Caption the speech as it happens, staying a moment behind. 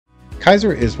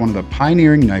Kizer is one of the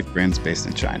pioneering knife brands based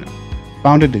in China.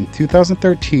 Founded in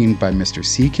 2013 by Mr.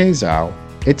 C.K. Zhao,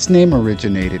 its name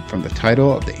originated from the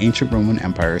title of the ancient Roman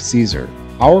Empire Caesar.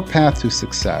 Our path to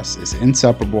success is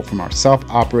inseparable from our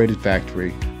self-operated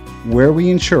factory, where we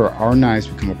ensure our knives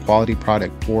become a quality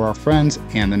product for our friends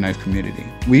and the knife community.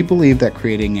 We believe that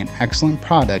creating an excellent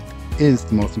product is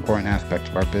the most important aspect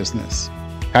of our business.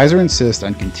 Kizer insists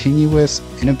on continuous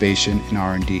innovation and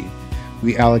R&D.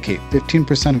 We allocate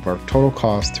 15% of our total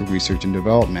cost to research and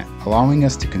development, allowing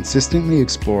us to consistently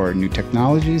explore new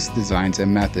technologies, designs,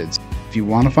 and methods. If you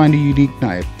want to find a unique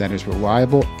knife that is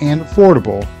reliable and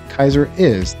affordable, Kizer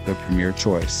is the premier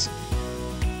choice.